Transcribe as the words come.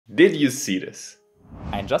Did you see this?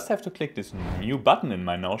 I just have to click this new button in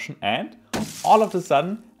my Notion and all of a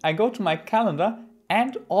sudden I go to my calendar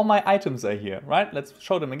and all my items are here, right? Let's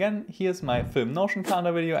show them again. Here's my film Notion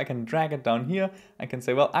calendar video. I can drag it down here. I can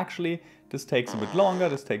say, well, actually, this takes a bit longer.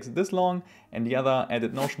 This takes this long. And the other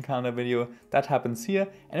edit Notion calendar video, that happens here.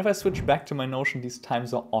 And if I switch back to my Notion, these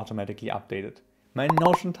times are automatically updated. My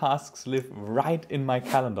Notion tasks live right in my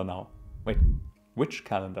calendar now. Wait, which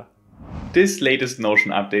calendar? This latest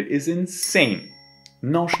Notion update is insane.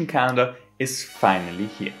 Notion calendar is finally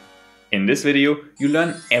here. In this video, you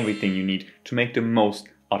learn everything you need to make the most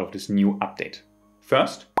out of this new update.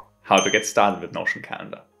 First, how to get started with Notion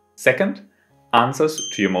Calendar. Second, answers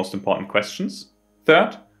to your most important questions.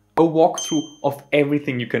 Third, a walkthrough of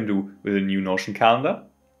everything you can do with a new Notion Calendar.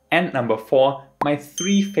 And number 4, my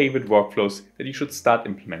 3 favorite workflows that you should start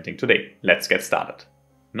implementing today. Let's get started.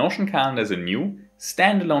 Notion Calendar is a new,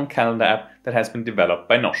 standalone calendar app that has been developed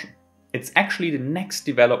by Notion. It's actually the next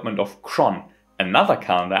development of Cron, another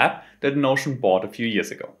calendar app that Notion bought a few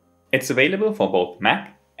years ago. It's available for both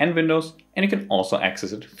Mac and Windows, and you can also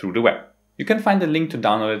access it through the web. You can find the link to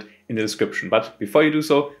download it in the description, but before you do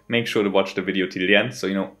so, make sure to watch the video till the end so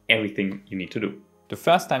you know everything you need to do. The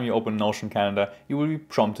first time you open Notion Calendar, you will be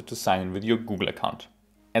prompted to sign in with your Google account.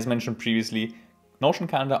 As mentioned previously, Notion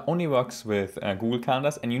Calendar only works with Google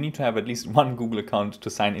Calendars, and you need to have at least one Google account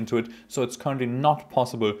to sign into it, so it's currently not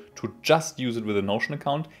possible to just use it with a Notion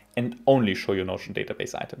account and only show your Notion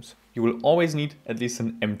database items. You will always need at least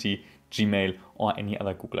an empty Gmail or any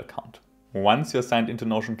other Google account. Once you're signed into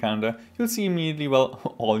Notion Calendar, you'll see immediately, well,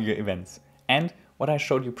 all your events. And what I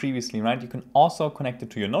showed you previously, right? You can also connect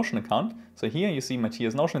it to your Notion account. So here you see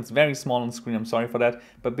Matthias Notion. It's very small on the screen, I'm sorry for that.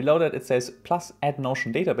 But below that it says plus add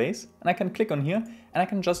Notion database. And I can click on here and I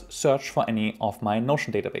can just search for any of my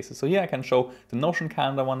Notion databases. So here I can show the Notion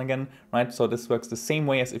calendar one again, right? So this works the same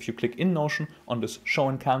way as if you click in Notion on this show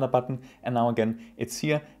in calendar button. And now again, it's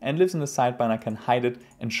here and lives in the sidebar, and I can hide it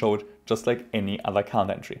and show it just like any other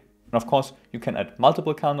calendar entry. And of course, you can add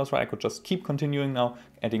multiple calendars, right? I could just keep continuing now,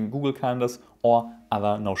 adding Google calendars or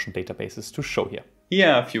other Notion databases to show here. Here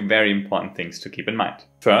are a few very important things to keep in mind.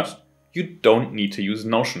 First, you don't need to use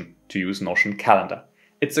Notion to use Notion Calendar.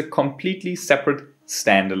 It's a completely separate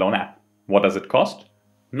standalone app. What does it cost?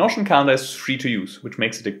 Notion Calendar is free to use, which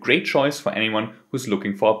makes it a great choice for anyone who's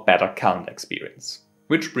looking for a better calendar experience.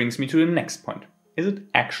 Which brings me to the next point. Is it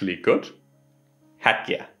actually good? Heck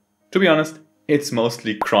yeah. To be honest, it's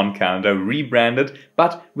mostly Cron Calendar rebranded,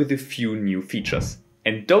 but with a few new features.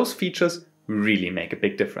 And those features really make a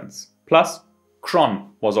big difference. Plus,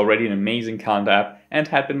 Cron was already an amazing calendar app and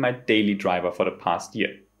had been my daily driver for the past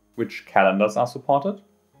year. Which calendars are supported?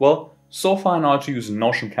 Well, so far in order to use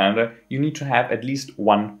Notion Calendar, you need to have at least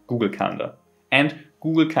one Google Calendar. And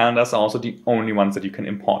Google Calendars are also the only ones that you can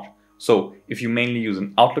import. So if you mainly use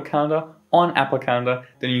an Outlook calendar or an Apple calendar,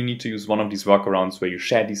 then you need to use one of these workarounds where you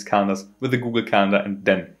share these calendars with the Google Calendar and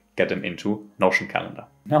then get them into Notion Calendar.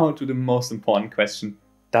 Now to the most important question.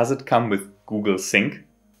 Does it come with Google Sync?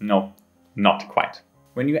 No, not quite.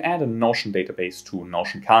 When you add a Notion database to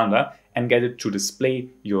Notion Calendar and get it to display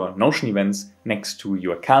your Notion events next to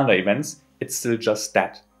your calendar events, it's still just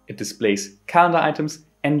that. It displays calendar items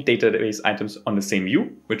and database items on the same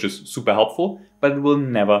view, which is super helpful, but it will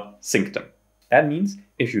never sync them. That means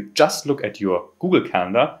if you just look at your Google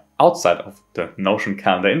Calendar outside of the Notion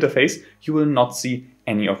Calendar interface, you will not see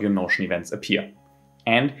any of your Notion events appear.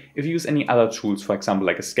 And if you use any other tools, for example,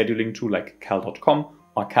 like a scheduling tool like cal.com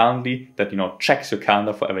or Calendly that checks your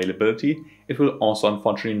calendar for availability, it will also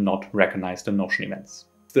unfortunately not recognize the Notion events.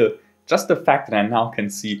 Still, just the fact that I now can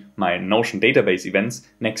see my Notion database events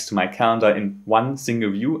next to my calendar in one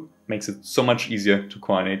single view makes it so much easier to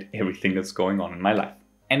coordinate everything that's going on in my life.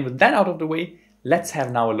 And with that out of the way, let's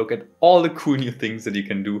have now a look at all the cool new things that you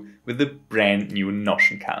can do with the brand new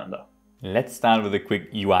Notion calendar. Let's start with a quick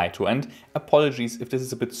UI tour, and apologies if this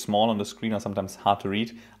is a bit small on the screen or sometimes hard to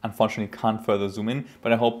read. Unfortunately, can't further zoom in,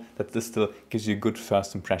 but I hope that this still gives you a good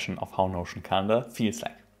first impression of how Notion Calendar feels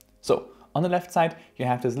like. So, on the left side, you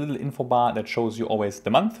have this little info bar that shows you always the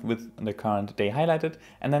month with the current day highlighted.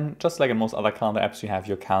 And then just like in most other calendar apps, you have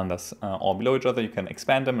your calendars all below each other. You can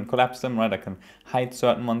expand them and collapse them, right? I can hide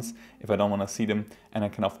certain ones if I don't want to see them. And I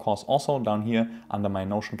can, of course, also down here under my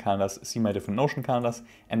Notion calendars, see my different Notion calendars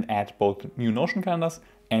and add both new Notion calendars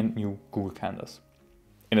and new Google calendars.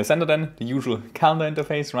 In the center then, the usual calendar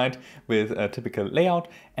interface, right, with a typical layout.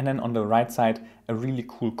 And then on the right side, a really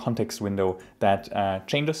cool context window that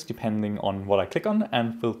changes depending on what I click on.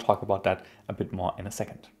 And we'll talk about that a bit more in a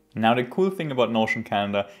second. Now, the cool thing about Notion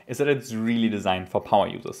Calendar is that it's really designed for power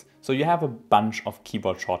users. So you have a bunch of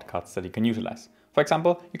keyboard shortcuts that you can utilize. For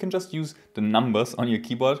example, you can just use the numbers on your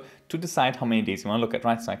keyboard to decide how many days you want to look at,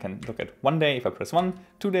 right? So I can look at 1 day if I press 1,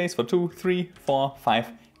 2 days for 2, 3, 4,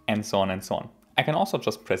 5, and so on and so on. I can also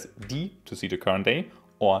just press D to see the current day,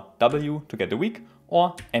 or W to get the week,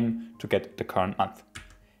 or M to get the current month.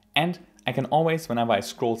 And I can always, whenever I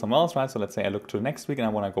scroll somewhere else, right? So let's say I look to the next week and I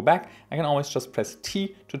want to go back, I can always just press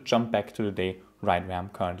T to jump back to the day right where I'm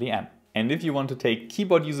currently am. And if you want to take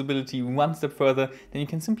keyboard usability one step further, then you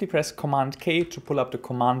can simply press Command K to pull up the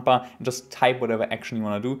command bar and just type whatever action you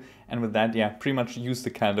want to do. And with that, yeah, pretty much use the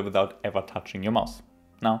calendar without ever touching your mouse.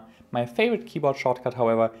 Now, my favorite keyboard shortcut,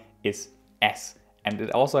 however, is S. And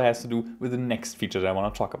it also has to do with the next feature that I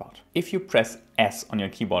want to talk about. If you press S on your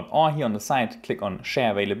keyboard or here on the side, click on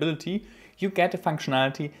Share Availability, you get a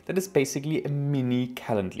functionality that is basically a mini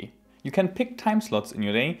Calendly. You can pick time slots in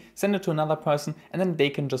your day, send it to another person, and then they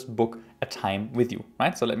can just book a time with you,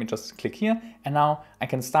 right? So let me just click here, and now I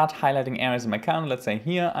can start highlighting areas in my calendar. Let's say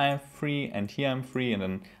here I'm free, and here I'm free, and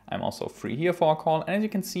then I'm also free here for a call. And as you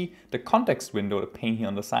can see, the context window, the pane here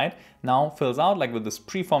on the side, now fills out like with this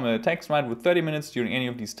pre-formatted text, right? With 30 minutes during any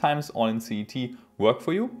of these times, all in CET, work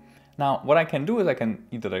for you. Now, what I can do is I can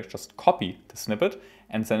either like just copy the snippet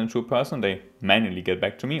and send it to a person, they manually get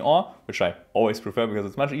back to me, or, which I always prefer because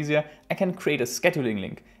it's much easier, I can create a scheduling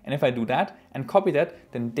link. And if I do that and copy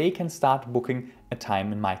that, then they can start booking a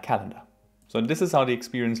time in my calendar. So this is how the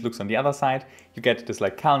experience looks on the other side. You get this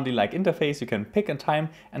like Calendly-like interface, you can pick a time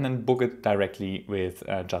and then book it directly with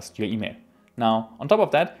just your email. Now, on top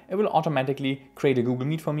of that, it will automatically create a Google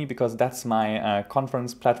Meet for me because that's my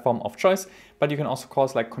conference platform of choice. But you can also, of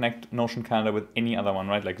course, like connect Notion Calendar with any other one,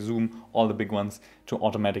 right? Like Zoom, all the big ones, to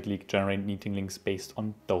automatically generate meeting links based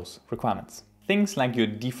on those requirements. Things like your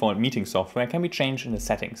default meeting software can be changed in the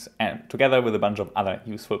settings and together with a bunch of other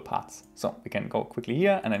useful parts. So we can go quickly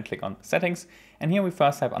here and then click on settings. And here we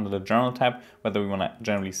first have under the general tab, whether we want to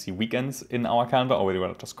generally see weekends in our calendar or whether we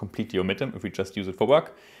want to just completely omit them if we just use it for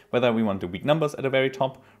work. Whether we want the week numbers at the very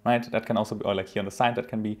top, right? That can also be, or like here on the side, that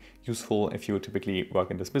can be useful if you typically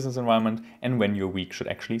work in this business environment and when your week should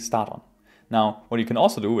actually start on. Now, what you can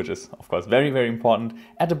also do, which is of course very, very important,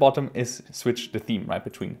 at the bottom is switch the theme, right?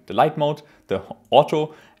 Between the light mode, the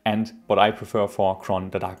auto, and what I prefer for Cron,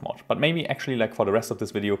 the dark mode. But maybe actually like for the rest of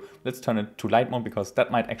this video, let's turn it to light mode because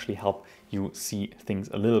that might actually help you see things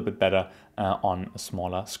a little bit better on a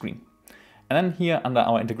smaller screen. And then here under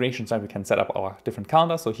our integration side, we can set up our different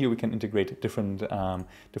calendars. So here we can integrate different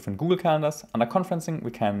Google calendars. Under conferencing,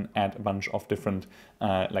 we can add a bunch of different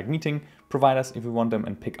like meeting providers if we want them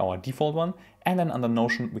and pick our default one. And then under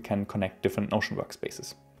Notion, we can connect different Notion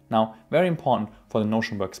workspaces. Now, very important for the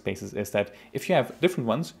Notion workspaces is that if you have different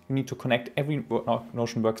ones, you need to connect every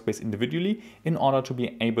Notion workspace individually in order to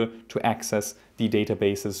be able to access the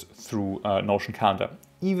databases through Notion Calendar,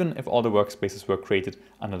 even if all the workspaces were created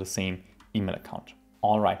under the same email account.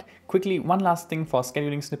 All right, quickly, one last thing for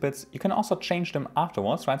scheduling snippets. You can also change them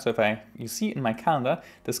afterwards, right? So if you see in my calendar,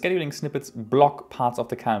 the scheduling snippets block parts of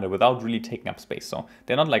the calendar without really taking up space. So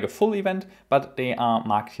they're not like a full event, but they are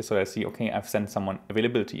marked here so I see, okay, I've sent someone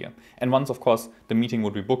availability here. And once, of course, the meeting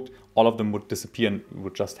would be booked, all of them would disappear and we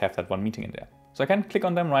would just have that one meeting in there. So I can click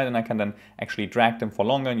on them, right, and I can then actually drag them for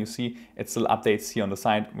longer, and you see it still updates here on the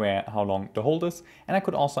side how long the hold is. And I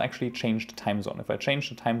could also actually change the time zone. If I change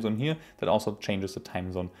the time zone here, that also changes the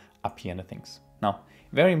time zone up here in the things. Now,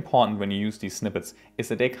 very important when you use these snippets is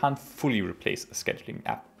that they can't fully replace a scheduling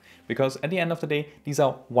app. Because at the end of the day, these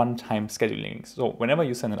are one-time scheduling links. So whenever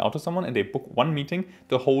you send it out to someone and they book one meeting,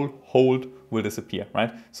 the whole hold will disappear,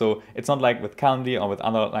 right? So it's not like with Calendly or with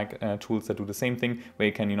other like tools that do the same thing, where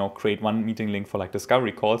you can create one meeting link for like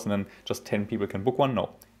discovery calls and then just 10 people can book one.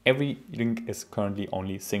 No, every link is currently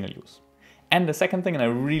only single use. And the second thing, and I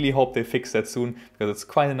really hope they fix that soon because it's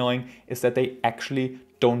quite annoying, is that they actually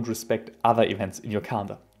don't respect other events in your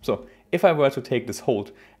calendar. So if I were to take this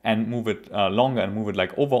hold and move it longer and move it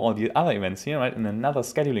like over all the other events here, right, in another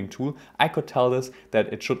scheduling tool, I could tell this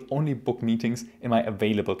that it should only book meetings in my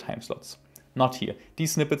available time slots. Not here.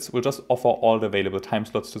 These snippets will just offer all the available time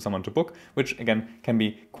slots to someone to book, which again can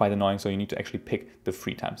be quite annoying, so you need to actually pick the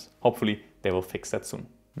free times. Hopefully they will fix that soon.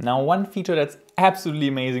 Now, one feature that's absolutely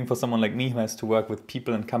amazing for someone like me who has to work with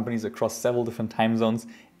people and companies across several different time zones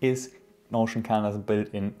is Notion calendars built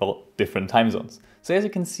in, well, different time zones. So as you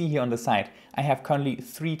can see here on the side, I have currently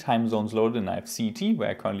 3 time zones loaded, and I have CET,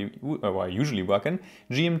 where I usually work in,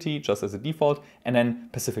 GMT just as a default, and then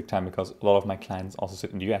Pacific time because a lot of my clients also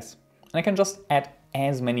sit in the US. And I can just add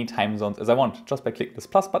as many time zones as I want, just by clicking this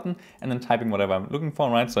plus button and then typing whatever I'm looking for,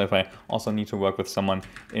 right? So if I also need to work with someone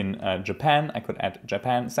in Japan, I could add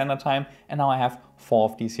Japan Standard Time, and now I have 4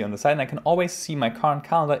 of these here on the side, and I can always see my current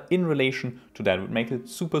calendar in relation to that. It would make it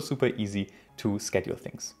super, super easy to schedule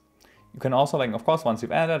things. You can also, like, of course, once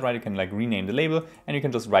you've added that, right, you can like rename the label, and you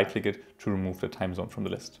can just right click it to remove the time zone from the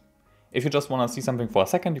list. If you just want to see something for a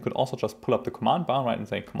second, you could also just pull up the command bar, right, and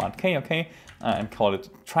say Command K, okay, and call it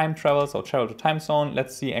time travel, so travel to time zone.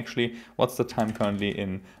 Let's see actually what's the time currently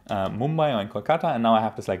in Mumbai or in Kolkata, and now I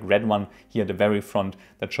have this like red one here at the very front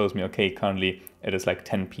that shows me, okay, currently it is like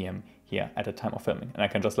 10 p.m. here at the time of filming, and I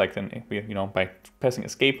can just like then, you know, by pressing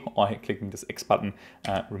escape or clicking this X button,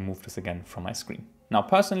 remove this again from my screen. Now,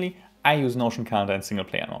 personally, I use Notion Calendar in single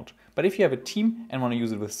player mode, but if you have a team and want to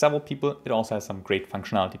use it with several people, it also has some great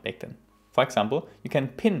functionality baked in. For example, you can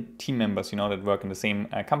pin team members, you know, that work in the same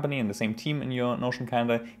company and the same team in your Notion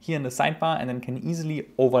calendar here in the sidebar, and then can easily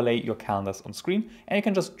overlay your calendars on screen, and you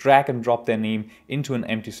can just drag and drop their name into an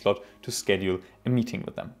empty slot to schedule a meeting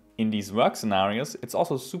with them. In these work scenarios, it's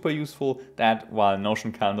also super useful that while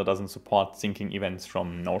Notion Calendar doesn't support syncing events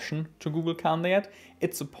from Notion to Google Calendar yet,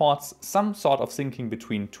 it supports some sort of syncing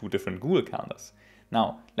between 2 different Google calendars.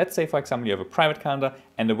 Now, let's say, for example, you have a private calendar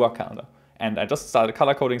and a work calendar. And I just started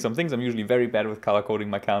color coding some things. I'm usually very bad with color coding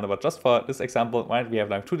my calendar, but just for this example, right, we have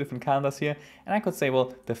like 2 different calendars here. And I could say,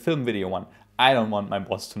 well, the film video one, I don't want my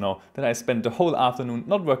boss to know that I spent the whole afternoon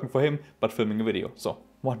not working for him, but filming a video. So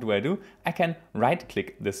what do? I can right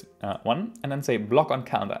click this one and then say block on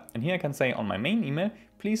calendar. And here I can say on my main email,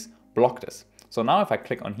 please block this. So now if I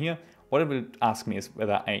click on here, what it will ask me is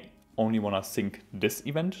whether I only want to sync this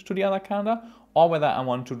event to the other calendar or whether I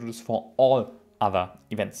want to do this for all other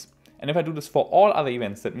events. And if I do this for all other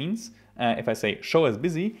events, that means if I say show as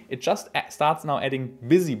busy, it just starts now adding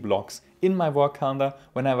busy blocks in my work calendar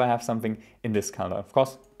whenever I have something in this calendar. Of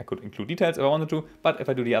course, I could include details if I wanted to, but if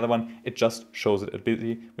I do the other one, it just shows it as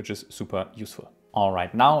busy, which is super useful. All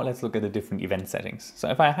right, now let's look at the different event settings. So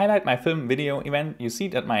if I highlight my film video event, you see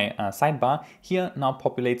that my sidebar here now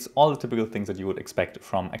populates all the typical things that you would expect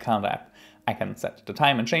from a calendar app. I can set the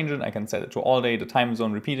time and change it. I can set it to all day, the time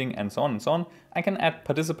zone repeating, and so on and so on. I can add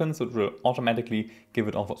participants, which will automatically give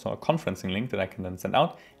it also a conferencing link that I can then send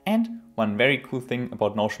out. And one very cool thing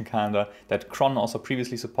about Notion Calendar that Cron also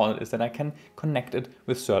previously supported is that I can connect it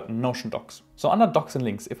with certain Notion docs. So under docs and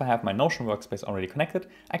links, if I have my Notion Workspace already connected,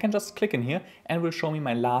 I can just click in here and it will show me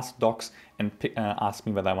my last docs and ask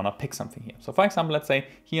me whether I want to pick something here. So for example, let's say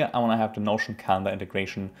here I want to have the Notion Calendar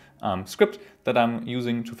integration script that I'm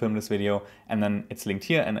using to film this video, and then it's linked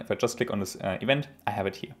here, and if I just click on this event, I have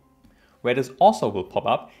it here. Where this also will pop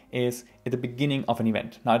up is at the beginning of an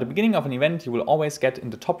event. Now, at the beginning of an event, you will always get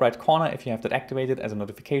in the top right corner, if you have that activated as a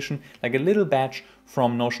notification, like a little badge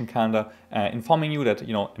from Notion Calendar informing you that,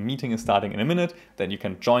 you know, a meeting is starting in a minute, that you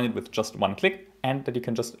can join it with just one click, and that you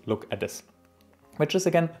can just look at this. Which is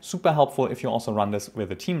again super helpful if you also run this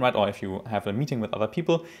with a team, right? Or if you have a meeting with other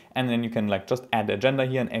people, and then you can like just add the agenda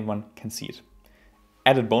here and everyone can see it.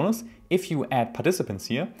 Added bonus, if you add participants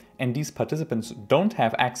here and these participants don't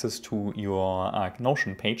have access to your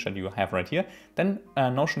Notion page that you have right here, then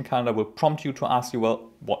Notion Calendar will prompt you to ask you, well,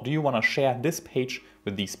 what do you want to share this page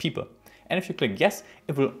with these people? And if you click yes,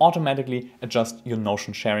 it will automatically adjust your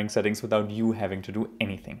Notion sharing settings without you having to do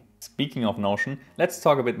anything. Speaking of Notion, let's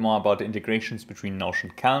talk a bit more about the integrations between Notion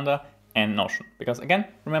Calendar and Notion. Because again,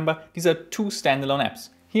 remember, these are 2 standalone apps.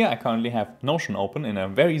 Here I currently have Notion open in a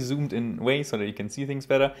very zoomed in way so that you can see things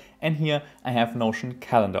better. And here I have Notion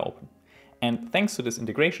Calendar open. And thanks to this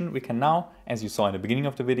integration, we can now, as you saw in the beginning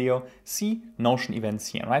of the video, see Notion events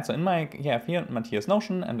here, right? So in my, here Matthias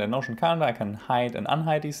Notion and the Notion Calendar, I can hide and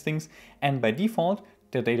unhide these things. And by default,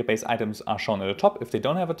 the database items are shown at the top if they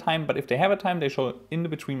don't have a time, but if they have a time, they show in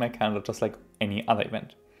between my calendar just like any other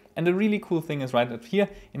event. And the really cool thing is, right, that here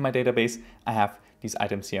in my database, I have these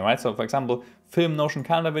items here, right? So for example, film Notion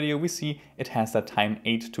Calendar video, we see it has that time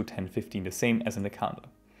 8 to 10:15, the same as in the calendar.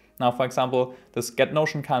 Now, for example, this Get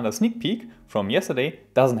Notion Calendar sneak peek from yesterday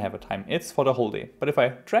doesn't have a time, it's for the whole day. But if I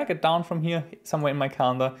drag it down from here, somewhere in my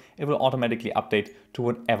calendar, it will automatically update to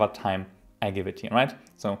whatever time I give it here, right?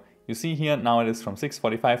 So you see here, now it is from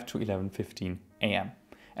 6:45 to 11:15 a.m.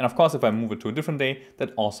 And of course, if I move it to a different day,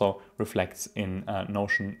 that also reflects in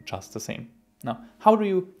Notion just the same. Now, how do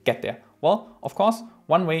you get there? Well, of course,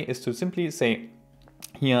 one way is to simply say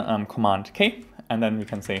here Command K, and then we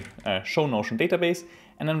can say show Notion database,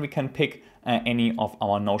 and then we can pick any of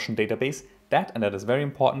our Notion database that, and that is very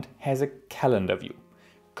important, has a calendar view.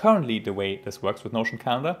 Currently, the way this works with Notion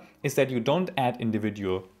Calendar is that you don't add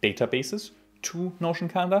individual databases to Notion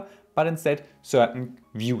Calendar, but instead certain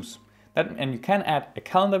views. And you can add a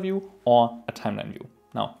calendar view or a timeline view.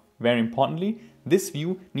 Now, very importantly, this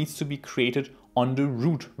view needs to be created on the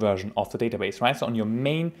root version of the database, right? So on your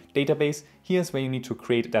main database, here's where you need to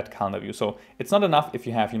create that calendar view. So it's not enough if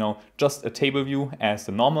you have, just a table view as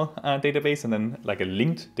the normal database and then like a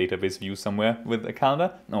linked database view somewhere with a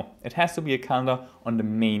calendar. No, it has to be a calendar on the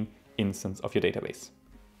main instance of your database.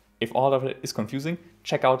 If all of it is confusing,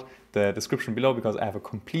 check out the description below because I have a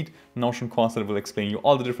complete Notion course that will explain you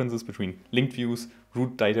all the differences between linked views,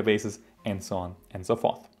 root databases, and so on and so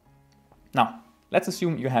forth. Now, let's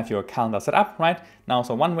assume you have your calendar set up, right? Now,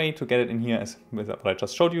 so one way to get it in here is with what I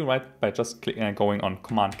just showed you, right? By just going on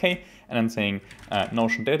Command K and then saying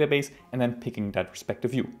Notion database and then picking that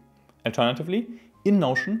respective view. Alternatively, in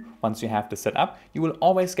Notion, once you have this set up, you will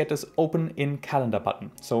always get this open in calendar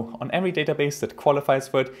button. So on every database that qualifies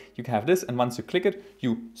for it, you can have this, and once you click it,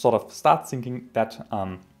 you sort of start syncing that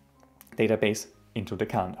database into the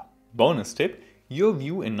calendar. Bonus tip, your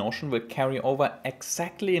view in Notion will carry over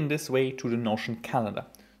exactly in this way to the Notion calendar.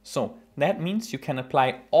 So that means you can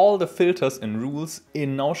apply all the filters and rules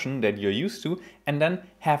in Notion that you're used to and then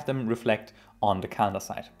have them reflect on the calendar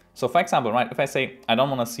side. So for example, right, if I say I don't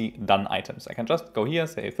want to see done items, I can just go here,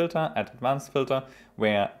 say filter, add advanced filter,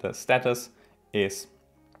 where the status is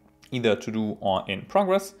either to do or in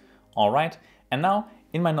progress. All right. And now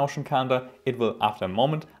in my Notion calendar, it will after a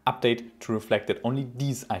moment update to reflect that only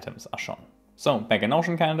these items are shown. So back in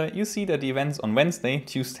Notion calendar, you see that the events on Wednesday,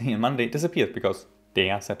 Tuesday and Monday disappeared because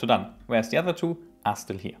they are set to done, whereas the other two are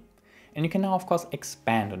still here. And you can now of course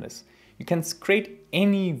expand on this. You can create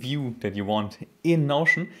any view that you want in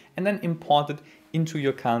Notion and then import it into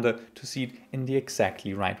your calendar to see it in the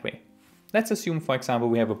exactly right way. Let's assume, for example,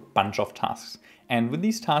 we have a bunch of tasks. And with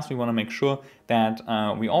these tasks, we want to make sure that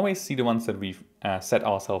we always see the ones that we've set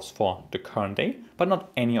ourselves for the current day, but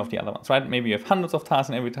not any of the other ones, right? Maybe we have hundreds of tasks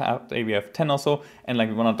and every day we have 10 or so, and like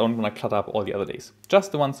we don't want to clutter up all the other days.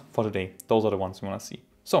 Just the ones for today. Those are the ones we want to see.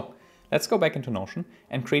 So let's go back into Notion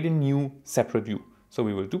and create a new separate view. So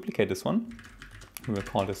we will duplicate this one. We will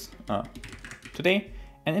call this today.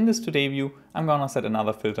 And in this today view, I'm going to set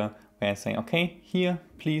another filter where I say, okay, here,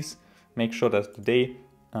 please make sure that the day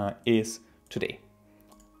is today.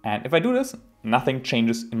 And if I do this, nothing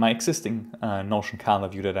changes in my existing Notion calendar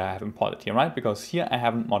view that I have imported here, right? Because here I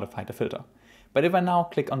haven't modified the filter. But if I now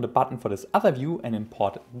click on the button for this other view and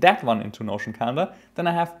import that one into Notion calendar, then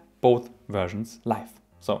I have both versions live.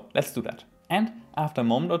 So let's do that. And after a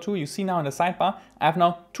moment or two, you see now in the sidebar, I have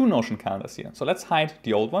now two Notion calendars here. So let's hide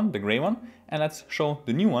the old one, the gray one, and let's show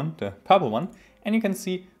the new one, the purple one. And you can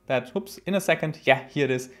see that, oops, in a second, yeah, here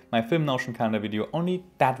it is, my film Notion calendar video, only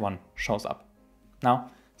that one shows up.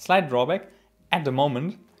 Now, slight drawback, at the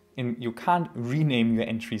moment, you can't rename your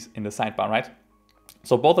entries in the sidebar, right?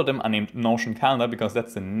 So both of them are named Notion calendar because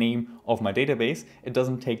that's the name of my database. It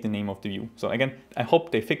doesn't take the name of the view. So again, I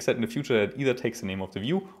hope they fix that in the future that it either takes the name of the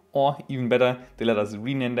view or even better, they let us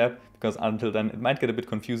rename that because until then it might get a bit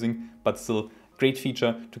confusing, but still great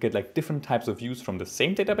feature to get like different types of views from the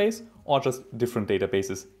same database or just different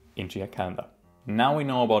databases into your calendar. Now we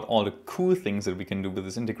know about all the cool things that we can do with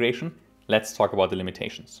this integration. Let's talk about the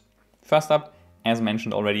limitations. First up, as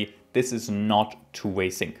mentioned already, this is not two-way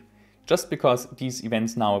sync. Just because these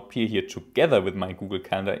events now appear here together with my Google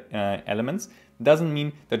Calendar elements doesn't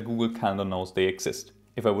mean that Google Calendar knows they exist.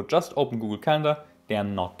 If I would just open Google Calendar, they are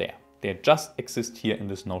not there. They just exist here in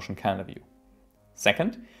this Notion Calendar view.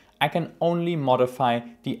 Second, I can only modify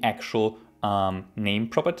the actual name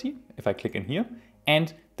property if I click in here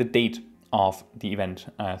and the date of the event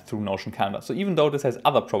through Notion Calendar. So even though this has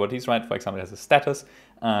other properties, right? For example, it has a status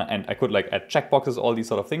and I could like add checkboxes, all these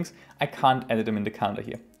sort of things. I can't edit them in the calendar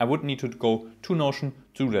here. I would need to go to Notion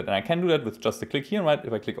to do that. And I can do that with just a click here, right?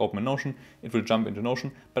 If I click open in Notion, it will jump into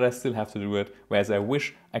Notion, but I still have to do it. Whereas I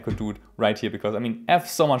wish I could do it right here because I mean, I have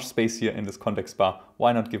so much space here in this context bar.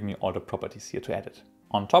 Why not give me all the properties here to edit?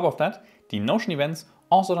 On top of that, the Notion events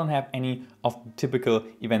also don't have any of the typical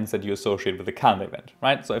events that you associate with the calendar event,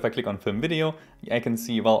 right? So if I click on film video, I can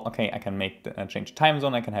see, well, okay, I can make change time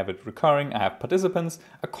zone, I can have it recurring, I have participants,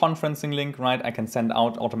 a conferencing link, right? I can send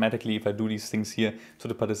out automatically if I do these things here to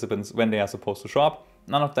the participants when they are supposed to show up.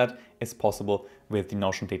 None of that is possible with the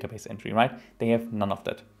Notion database entry, right? They have none of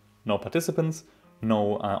that. No participants,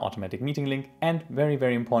 no automatic meeting link, and very,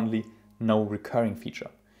 very importantly, no recurring feature.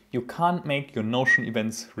 You can't make your Notion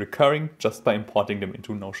events recurring just by importing them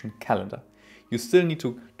into Notion Calendar. You still need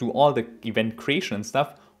to do all the event creation and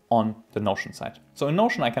stuff on the Notion side. So in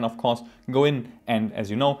Notion, I can of course go in and,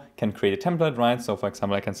 as you know, can create a template, right? So for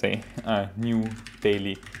example, I can say new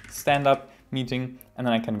daily stand-up meeting, and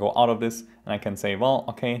then I can go out of this and I can say, well,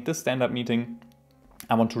 okay, this stand-up meeting,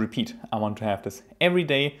 I want to repeat. I want to have this every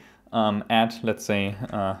day at, let's say,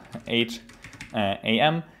 8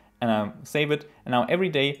 a.m. and I save it. And now every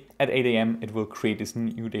day at 8 a.m. it will create this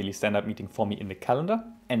new daily stand-up meeting for me in the calendar.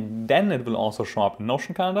 And then it will also show up in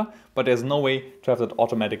Notion calendar, but there's no way to have that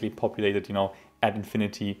automatically populated, you know, at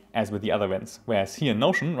infinity as with the other events. Whereas here in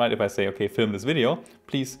Notion, right, if I say, okay, film this video,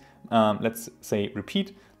 please, let's say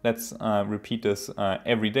repeat. Let's repeat this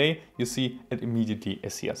every day. You see it immediately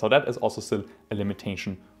is here. So that is also still a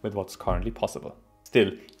limitation with what's currently possible.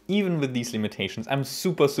 Still, even with these limitations, I'm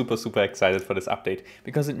super excited for this update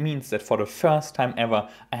because it means that for the first time ever,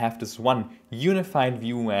 I have this one unified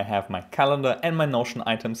view where I have my calendar and my Notion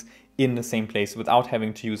items in the same place without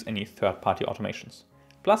having to use any third-party automations.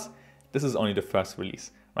 Plus, this is only the first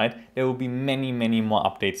release, right? There will be many more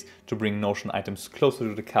updates to bring Notion items closer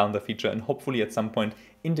to the calendar feature and hopefully at some point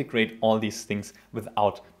integrate all these things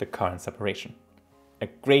without the current separation. A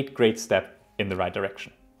great step in the right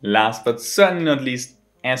direction. Last but certainly not least,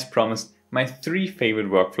 as promised, my 3 favorite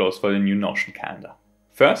workflows for the new Notion calendar.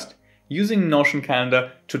 First, using Notion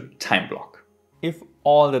calendar to time block. If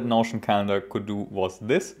all that Notion calendar could do was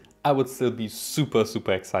this, I would still be super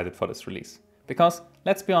excited for this release. Because,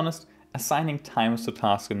 let's be honest, assigning times to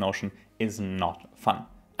tasks in Notion is not fun.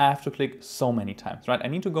 I have to click so many times, right? I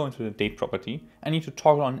need to go into the date property, I need to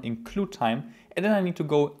toggle on include time, and then I need to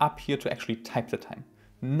go up here to actually type the time.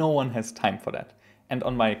 No one has time for that. And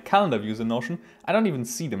on my calendar views in Notion, I don't even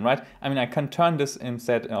see them, right? I mean, I can turn this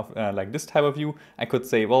instead of like this type of view. I could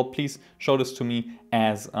say, well, please show this to me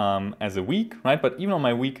as a week, right? But even on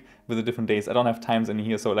my week with the different days, I don't have times in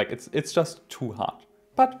here. So like it's just too hard.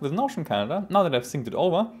 But with Notion calendar, now that I've synced it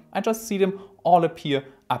over, I just see them all appear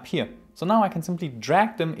up here. So now I can simply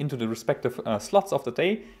drag them into the respective slots of the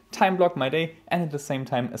day, time block my day, and at the same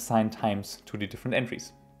time assign times to the different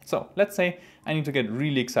entries. So let's say I need to get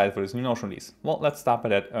really excited for this new Notion release. Well, let's start by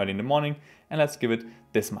that early in the morning and let's give it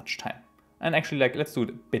this much time. And actually, like, let's do it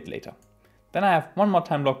a bit later. Then I have one more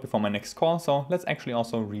time block before my next call, so let's actually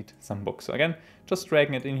also read some books. So again, just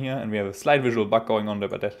dragging it in here, and we have a slight visual bug going on there,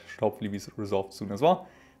 but that should hopefully be resolved soon as well.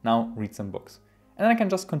 Now read some books. And then I can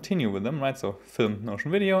just continue with them, right? So film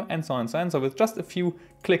Notion video and so on and so on. So with just a few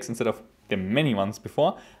clicks instead of the many ones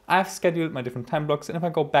before, I've scheduled my different time blocks. And if I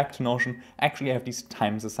go back to Notion, I actually have these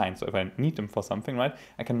times assigned. So if I need them for something, right,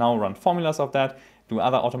 I can now run formulas of that, do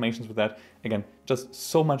other automations with that. Again, just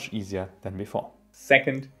so much easier than before.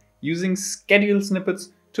 Second, using schedule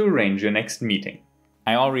snippets to arrange your next meeting.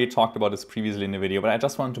 I already talked about this previously in the video, but I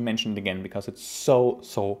just wanted to mention it again because it's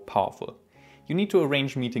so powerful. You need to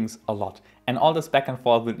arrange meetings a lot, and all this back and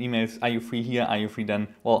forth with emails, are you free here, are you free then?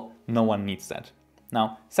 Well, no one needs that.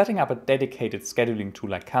 Now, setting up a dedicated scheduling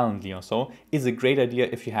tool like Calendly or so is a great idea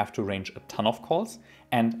if you have to arrange a ton of calls,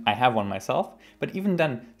 and I have one myself, but even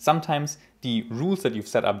then, sometimes the rules that you've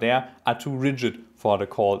set up there are too rigid for the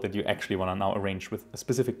call that you actually want to now arrange with a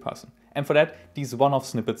specific person. And for that, these one-off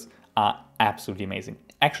snippets are absolutely amazing.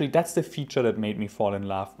 Actually, that's the feature that made me fall in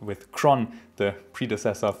love with Cron, the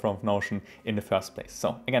predecessor from Notion, in the first place.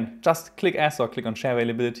 So again, just click S or click on share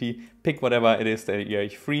availability, pick whatever it is that you're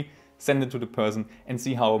free, send it to the person and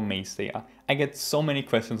see how amazed they are. I get so many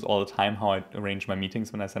questions all the time how I arrange my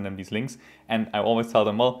meetings when I send them these links, and I always tell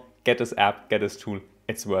them, well, get this app, get this tool,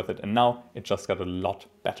 it's worth it. And now it just got a lot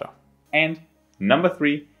better. And number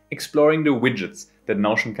 3, exploring the widgets that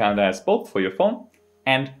Notion Calendar has both for your phone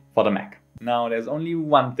and for the Mac. Now there's only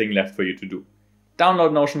one thing left for you to do.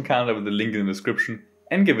 Download Notion Calendar with the link in the description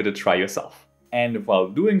and give it a try yourself. And while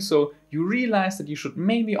doing so, you realize that you should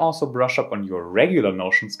maybe also brush up on your regular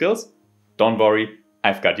Notion skills. Don't worry,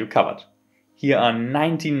 I've got you covered. Here are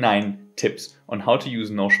 99 tips on how to use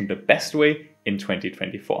Notion the best way in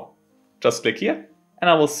 2024. Just click here and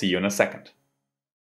I will see you in a second.